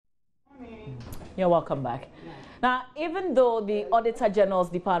You're welcome back. Now, even though the Auditor General's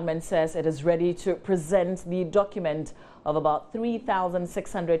Department says it is ready to present the document of about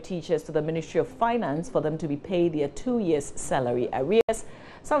 3,600 teachers to the Ministry of Finance for them to be paid their 2 years' salary arrears,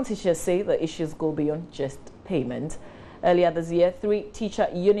 some teachers say the issues go beyond just payment. Earlier this year, 3 teacher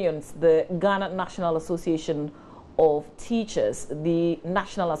unions, the Ghana National Association of Teachers, the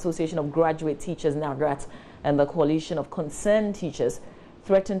National Association of Graduate Teachers, NAGRAT, and the Coalition of Concerned Teachers,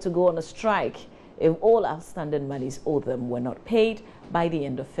 threatened to go on a strike if all outstanding monies owed them were not paid by the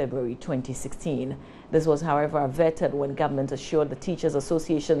end of February 2016. This was, however, averted when government assured the teachers'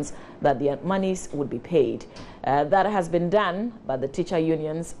 associations that their monies would be paid. That has been done, but the teacher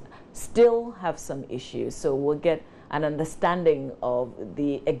unions still have some issues. So we'll get an understanding of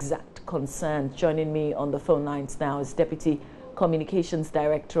the exact concerns. Joining me on the phone lines now is Deputy Communications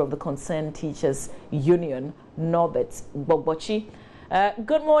Director of the Concerned Teachers Union, Norbert Bobochi.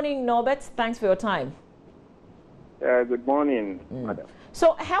 Good morning, Norbert. Thanks for your time. Good morning, madam.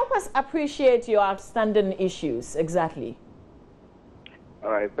 So help us appreciate your outstanding issues, exactly.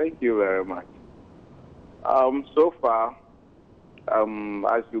 All right, thank you very much. So far,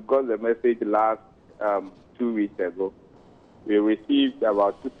 as you got the message last 2 weeks ago, we received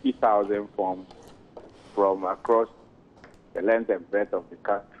about 50,000 forms from across the length and breadth of the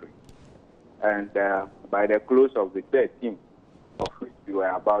country. And by the close of the 13th, of which we were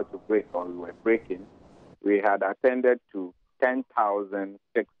about to break, or we were breaking, we had attended to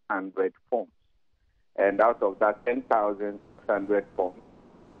 10,600 forms. And out of that 10,600 forms,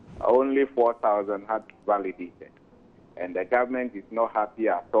 only 4,000 had validated. And the government is not happy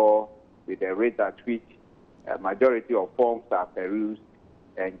at all with the rate at which a majority of forms are perused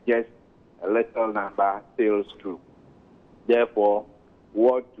and just a little number sails through. Therefore,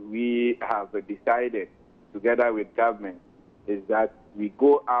 what we have decided together with government is that we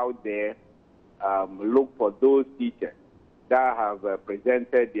go out there, look for those teachers that have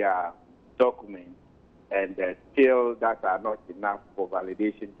presented their documents and still that are not enough for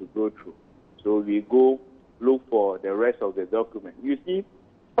validation to go through. So we go look for the rest of the document. You see,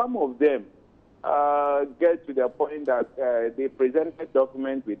 some of them get to the point that they presented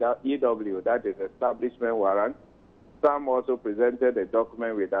documents without EW, that is establishment warrant. Some also presented a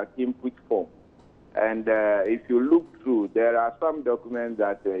document without input form. And if you look through, there are some documents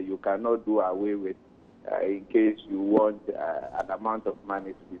that you cannot do away with in case you want an amount of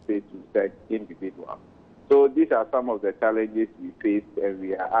money to be paid to such individuals. So these are some of the challenges we face, and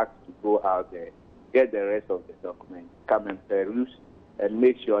we are asked to go out there, get the rest of the documents, come and peruse, and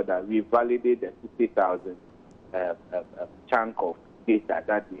make sure that we validate the 50,000 chunk of data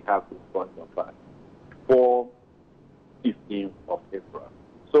that we have in front of us for 15th of April.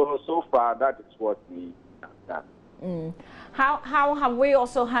 So far, that is what we have done. How have we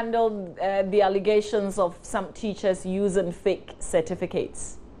also handled the allegations of some teachers using fake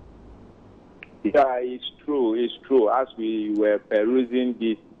certificates? Yeah, it's true. It's true. As we were perusing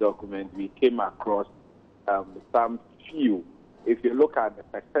this document, we came across some few. If you look at the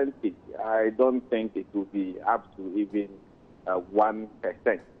percentage, I don't think it will be up to even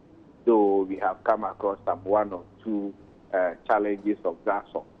 1%, though we have come across some 1 or 2 challenges of that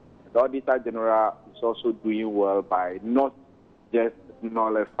sort. The Auditor General is also doing well by not just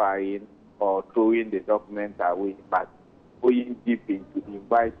nullifying or throwing the documents away, but going deep into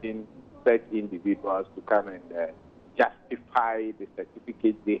inviting such individuals to come and justify the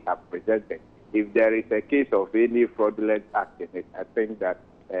certificates they have presented. If there is a case of any fraudulent act in it, I think that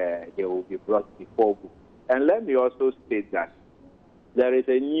they will be brought before book. And let me also state that there is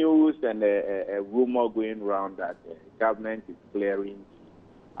a news and a rumor going around that the government is clearing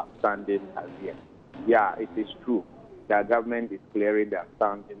outstanding arrears. Yeah, it is true. The government is clearing the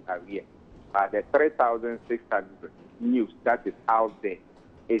outstanding arrears. But the 3,600 news that is out there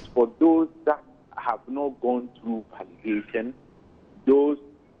is for those that have not gone through validation, those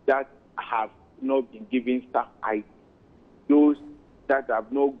that have not been given staff ID, those that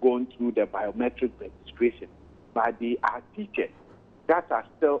have not gone through the biometric registration. But they are teachers that are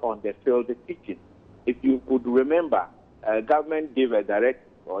still on the field teaching. If you could remember, government gave a directive,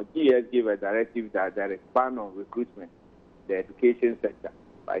 or GS gave a directive that there is ban on recruitment in the education sector.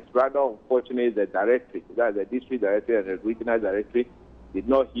 But it's rather unfortunate the directorate, that the district directorate and the regional directorate, did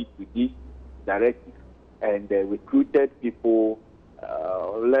not heed to this directive and recruited people,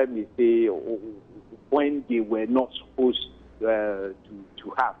 let me say, when they were not supposed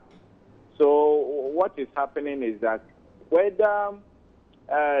to have. So what is happening is that whether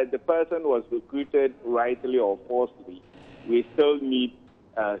the person was recruited rightly or falsely, we still need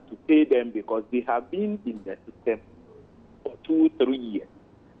to pay them because they have been in the system for 2-3 years.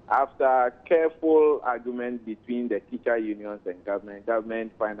 After careful argument between the teacher unions and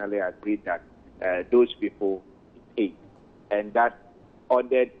government finally agreed that those people paid. And that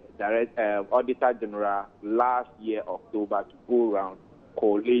ordered Auditor General last year, October, to go around,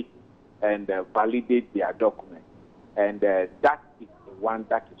 collate, and validate their documents. And that is the one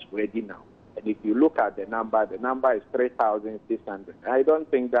that is ready now. And if you look at the number is 3,600. I don't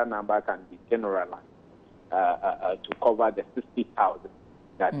think that number can be generalized to cover the 60,000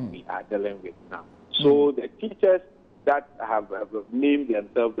 that we are dealing with now. So the teachers that have named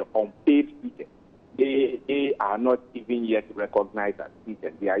themselves the unpaid teachers, they are not even yet recognized as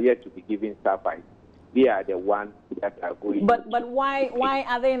teachers. They are yet to be given staff ID. They are the ones that are going. But why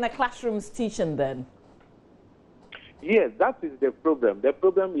are they in the classrooms teaching then? Yes, that is the problem. The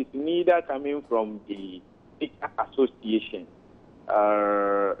problem is neither coming from the teacher association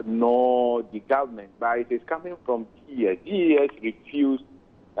nor the government, but it is coming from GES. GES refused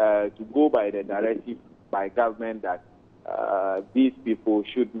to go by the directive by government that these people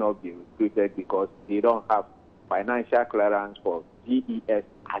should not be recruited because they don't have financial clearance for GES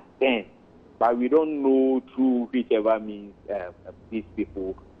at then. But we don't know through whichever means these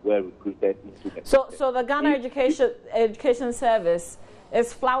people were recruited into the So the Ghana Education Service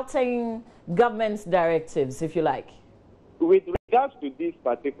is flouting government's directives, if you like. With regards to this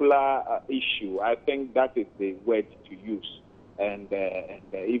particular issue, I think that is the word to use. And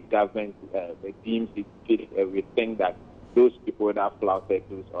if government deems it fit, we think that those people that flouted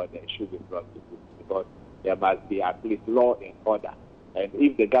those orders should be brought to book because there must be at least law and order. And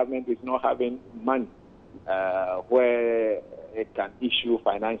if the government is not having money where it can issue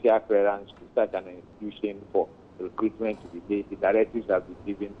financial clearance to such an institution for recruitment to be made, the directives have been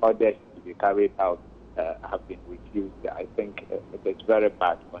given, orders to be carried out have been refused. I think it is very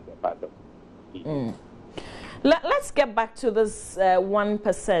bad on the part of the Let's get back to this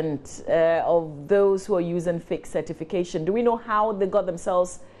 1% of those who are using fake certification. Do we know how they got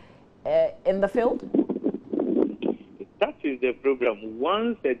themselves in the field? That is the problem.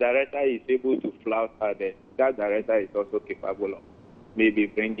 Once the director is able to flout others, that director is also capable of maybe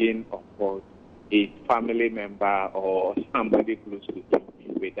bringing on board a family member or somebody close to him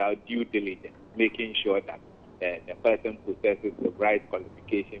without due diligence, making sure that the person possesses the right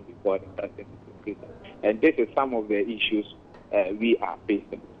qualification before the person is recruited. And this is some of the issues we are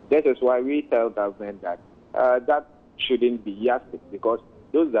facing. This is why we tell government that that shouldn't be yardstick because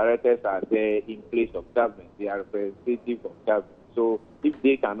those directors are there in place of government. They are representative of government. So if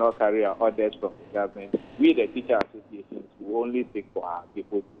they cannot carry out orders from the government, we, the teacher associations, will only speak for our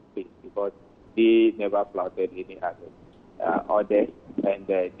people to face because they never flouted any other orders and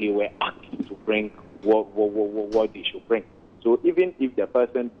they were asked to bring what they should bring. So even if the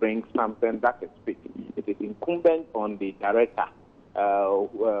person brings something that is fake, it is incumbent on the director,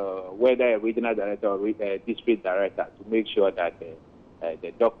 whether a regional director or a district director, to make sure that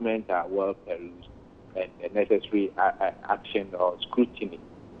the documents are well perused and the necessary action or scrutiny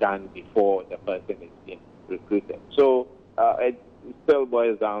done before the person is being recruited. So it still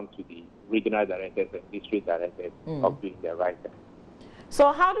boils down to the regional directors and district directors of doing the right thing.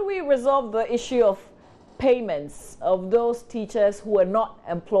 So how do we resolve the issue of payments of those teachers who are not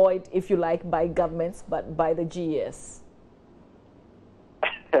employed, if you like, by governments but by the GES?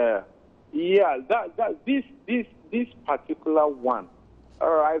 This particular one,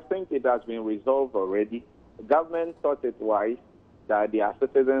 I think it has been resolved already. The government thought it wise that they are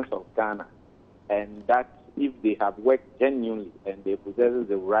citizens of Ghana and that if they have worked genuinely and they possess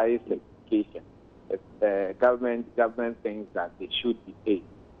the right certification, government thinks that they should be paid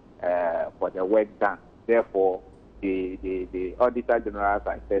for the work done. Therefore, the Auditor General, as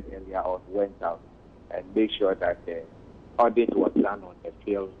I said earlier on, went out and made sure that the audit was done on the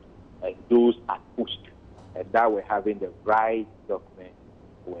field and those are pushed and that we're having the right documents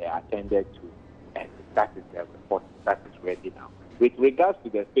were attended to, and that is the report that is ready now. With regards to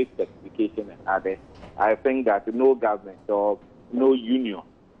the fake certification and others, I think that no government or no union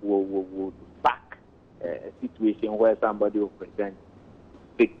will back a situation where somebody will present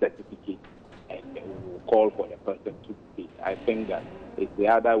fake certificate and we will call for the person to be paid. I think that it's the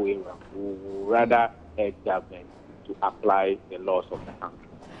other way around. We will rather urge government to apply the laws of the country.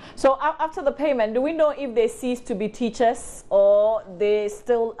 So after the payment, do we know if they cease to be teachers or they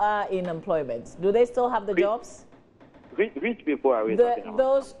still are in employment? Do they still have the jobs? Which people are we talking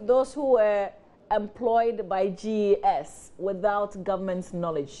about? Those who were employed by GES without government's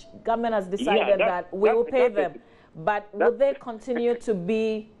knowledge. Government has decided that we will pay them, but will they continue to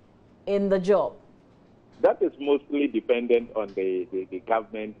be in the job? That is mostly dependent on the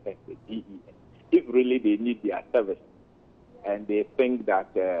government and the GES. If really they need their service, and they think that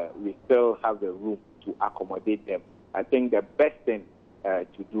we still have the room to accommodate them, I think the best thing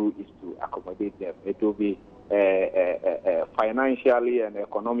to do is to accommodate them. It will be financially and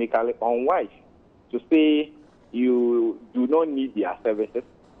economically unwise to say you do not need their services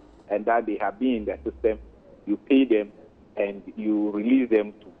and that they have been in the system, you pay them and you release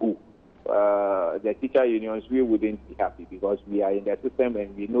them to go. The teacher unions, we wouldn't be happy because we are in the system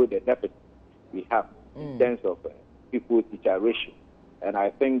and we know the deficit we have in terms of people-teacher ratio. And I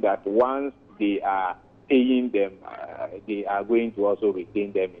think that once they are paying them, they are going to also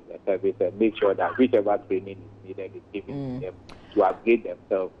retain them in the service and make sure that whichever training is needed is given to them to upgrade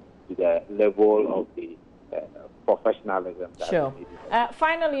themselves to the level of the professionalism. Sure.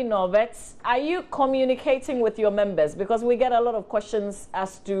 Finally, Norbert, are you communicating with your members? Because we get a lot of questions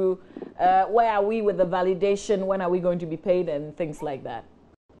as to where are we with the validation, when are we going to be paid, and things like that.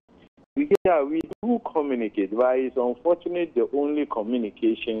 Yeah, we do communicate, but it's unfortunate the only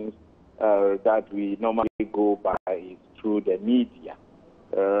communications that we normally go by is through the media.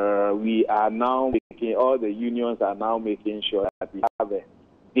 We are now making, all the unions are now making sure that we have a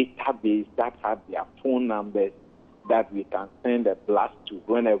database that have their phone numbers that we can send a blast to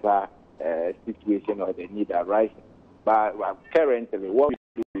whenever a situation or the need arises. But currently, what we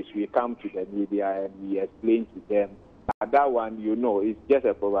do is we come to the media and we explain to them that one, you know, is just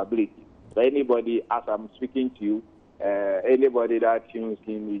a probability. So anybody, as I'm speaking to you, anybody that tunes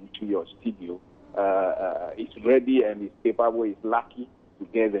in into your studio is ready and is capable, is lucky to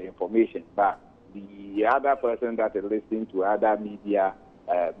get the information. But the other person that is listening to other media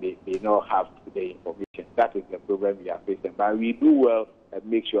may not have the information. That is the problem we are facing. But we do well and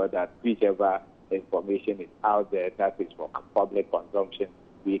make sure that whichever information is out there that is for public consumption,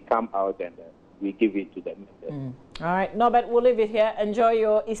 we come out and we give it to them. All right, Norbert, we'll leave it here. Enjoy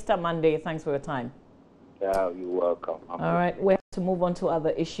your Easter Monday. Thanks for your time. Yeah, you're welcome. All right, we have to move on to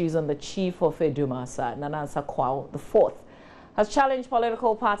other issues. On the chief of Edumasa, Nana Nsakwao IV, has challenged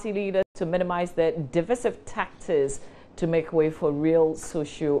political party leaders to minimize their divisive tactics to make way for real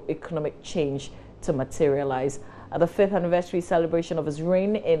socio-economic change to materialize. At the 5th anniversary celebration of his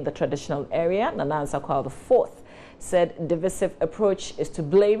reign in the traditional area, Nana Nsakwao IV said divisive approach is to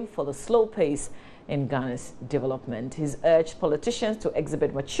blame for the slow pace in Ghana's development. He's urged politicians to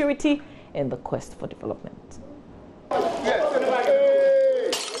exhibit maturity in the quest for development.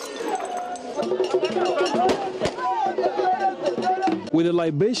 With a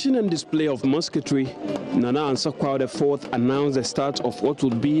libation and display of musketry, Nana Nsakwao IV announced the start of what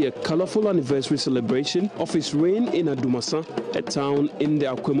would be a colorful anniversary celebration of his reign in Adumasa, a town in the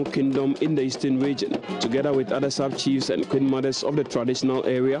Akwemu Kingdom in the eastern region. Together with other sub-chiefs and queen mothers of the traditional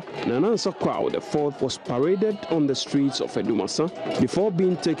area, Nana Nsakwao IV was paraded on the streets of Adumasa before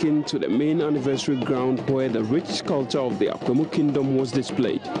being taken to the main anniversary ground where the rich culture of the Akwemu Kingdom was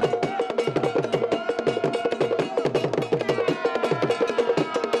displayed.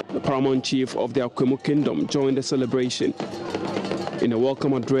 Paramount chief of the Akwemu Kingdom joined the celebration. In a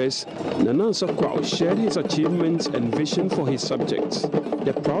welcome address, Nana Nsakwao shared his achievements and vision for his subjects.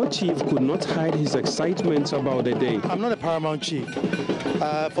 The proud chief could not hide his excitement about the day. I'm not a paramount chief.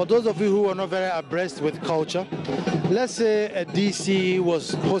 For those of you who are not very abreast with culture, let's say a DC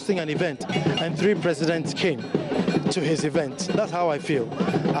was hosting an event and 3 presidents came to his event. That's how I feel.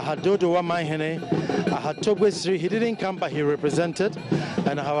 I had Dodo Wamaihene, I had Togwe Sri, he didn't come but he represented,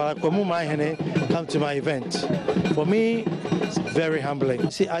 and I have Akwemu Maihene come to my event. For me, it's very humbling.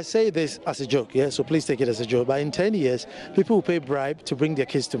 See, I say this as a joke, yeah, so please take it as a joke, but in 10 years, people will pay bribe to bring their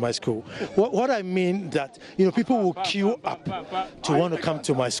kids to my school. What I mean that, you know, people will queue up to want to come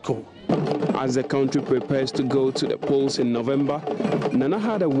to my school. As the country prepares to go to the polls in November, Nana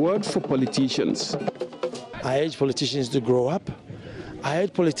had a word for politicians. I urge politicians to grow up. I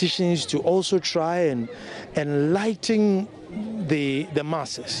urge politicians to also try and enlighten the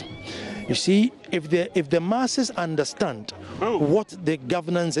masses. You see, if the masses understand what the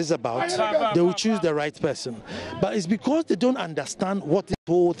governance is about, they will choose the right person. But it's because they don't understand what this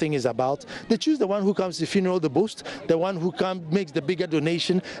whole thing is about. They choose the one who comes to funeral the most, the one who makes the bigger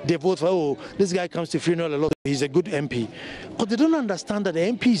donation. They vote for, oh, this guy comes to funeral a lot, he's a good MP. But they don't understand that the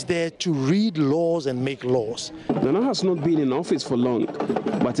MP is there to read laws and make laws. Nana has not been in office for long,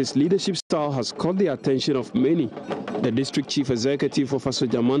 but his leadership style has caught the attention of many. The district chief executive of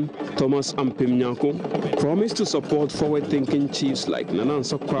Asojaman, Thomas Ampimnyako, promised to support forward-thinking asking chiefs like Nana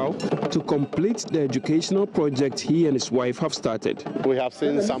Nsakwao to complete the educational project he and his wife have started. We have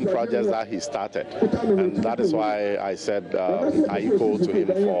seen some projects that he started, and that is why I said I equal to him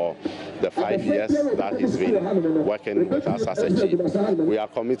for the 5 years that he's been working with us as a chief. We are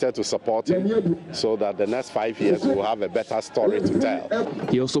committed to support him so that the next 5 years we will have a better story to tell.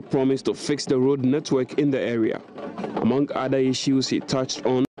 He also promised to fix the road network in the area. Among other issues he touched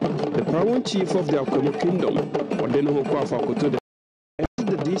on, the paramount chief of the Akwemo Kingdom, Odeno Hokwa, asked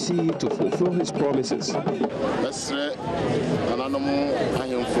the DCE to fulfill his promises.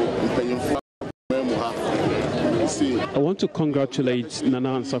 I want to congratulate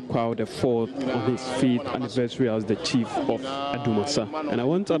Nana Nsakwao IV on his 5th anniversary as the chief of Adumasa, and I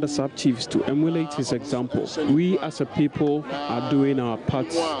want other sub-chiefs to emulate his example. We as a people are doing our part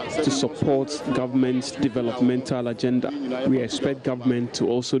to support government's developmental agenda. We expect government to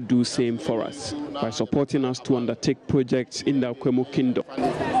also do same for us by supporting us to undertake projects in the Akwemo Kingdom.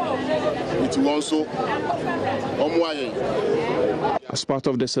 As part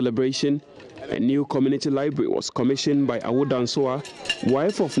of the celebration, a new community library was commissioned by Awo Dansoa,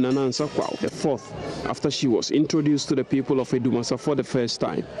 wife of Nana Nsakwao IV, after she was introduced to the people of Edumasa for the first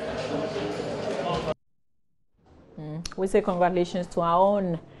time. We say congratulations to our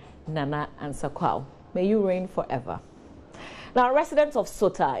own Nana Nsakwao. May you reign forever. Now, residents of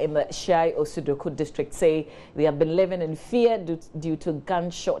Sota in the Shai Osudoku district say they have been living in fear due to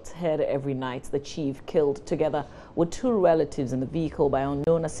gunshots heard every night. The chief, killed together with 2 relatives in the vehicle by an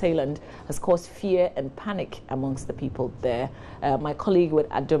unknown assailant, has caused fear and panic amongst the people there. My colleague with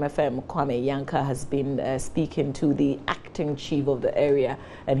Adom FM, Kwame Yanka, has been speaking to the acting chief of the area,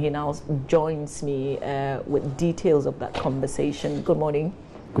 and he now joins me with details of that conversation. Good morning.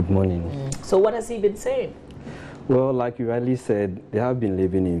 Good morning. So what has he been saying? Well, like you rightly said, they have been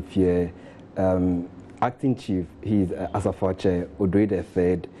living in fear. Acting chief, he's Asafache Odoi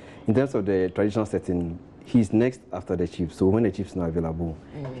III. In terms of the traditional setting, he's next after the chief. So when the chief's not available,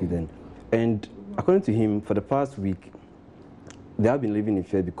 he then. And according to him, for the past week, they have been living in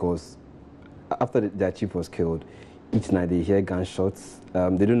fear because after their chief was killed, each night they hear gunshots.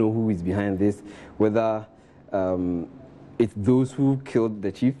 They don't know who is behind this, whether it's those who killed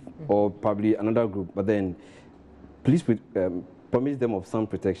the chief or probably another group. But then police promised them of some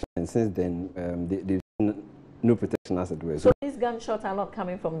protection, and since then they've seen no protection as it were. So these gunshots are not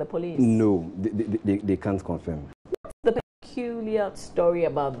coming from the police? No, they can't confirm. What's the peculiar story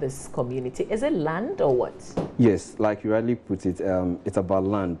about this community? Is it land or what? Yes, like you rightly put it, it's about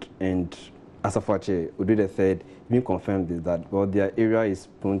land. And Asafache Odoi III even confirmed this, that well, their area is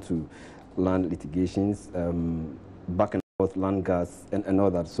prone to land litigations, back and forth, land gas, and all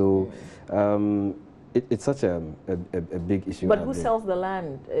that. So it's such a big issue. But who sells the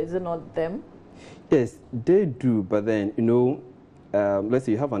land? Is it not them? Yes, they do. But then, you know, let's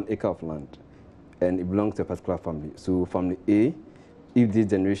say you have an acre of land and it belongs to a particular family. So family A, if this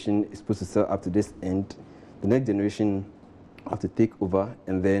generation is supposed to sell up to this end, the next generation have to take over,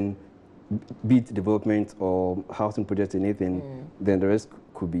 and then be it development or housing projects or anything, then the rest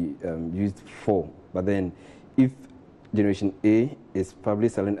could be used for. But then if generation A is probably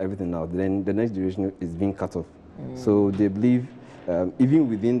selling everything now, then the next generation is being cut off. So they believe even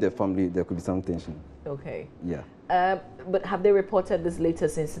within the family there could be some tension. Okay. Yeah. But have they reported this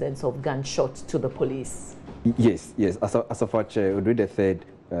latest incidents of gunshots to the police? Yes. Asafache Odoi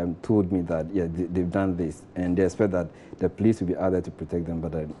III told me that they've done this, and they expect that the police will be out there to protect them,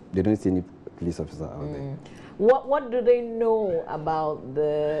 but they don't see any police officer out there. What do they know about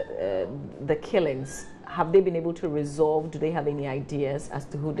the killings? Have they been able to resolve? Do they have any ideas as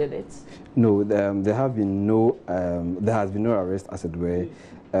to who did it? No, there has been no arrest, as it were.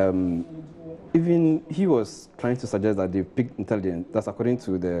 Even he was trying to suggest that they picked intelligence. That's according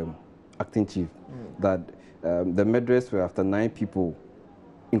to the acting chief, that the murderers were after 9 people,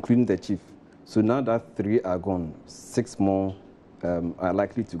 including the chief. So now that 3 are gone, 6 more are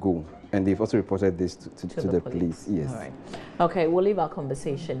likely to go. And they've also reported this to the police. Yes. All right. Okay, we'll leave our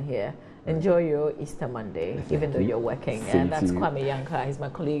conversation here. Enjoy your Easter Monday, even though you're working. And that's Kwame Yanka. He's my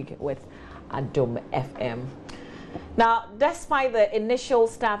colleague with Adom FM. Now, despite the initial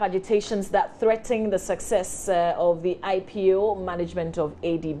staff agitations that threaten the success of the IPO management of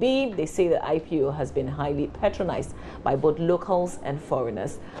ADB, they say the IPO has been highly patronized by both locals and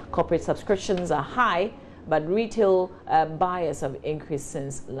foreigners. Corporate subscriptions are high, but retail buyers have increased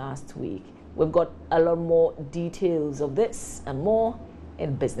since last week. We've got a lot more details of this and more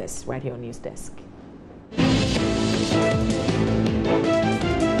in business right here on News Desk.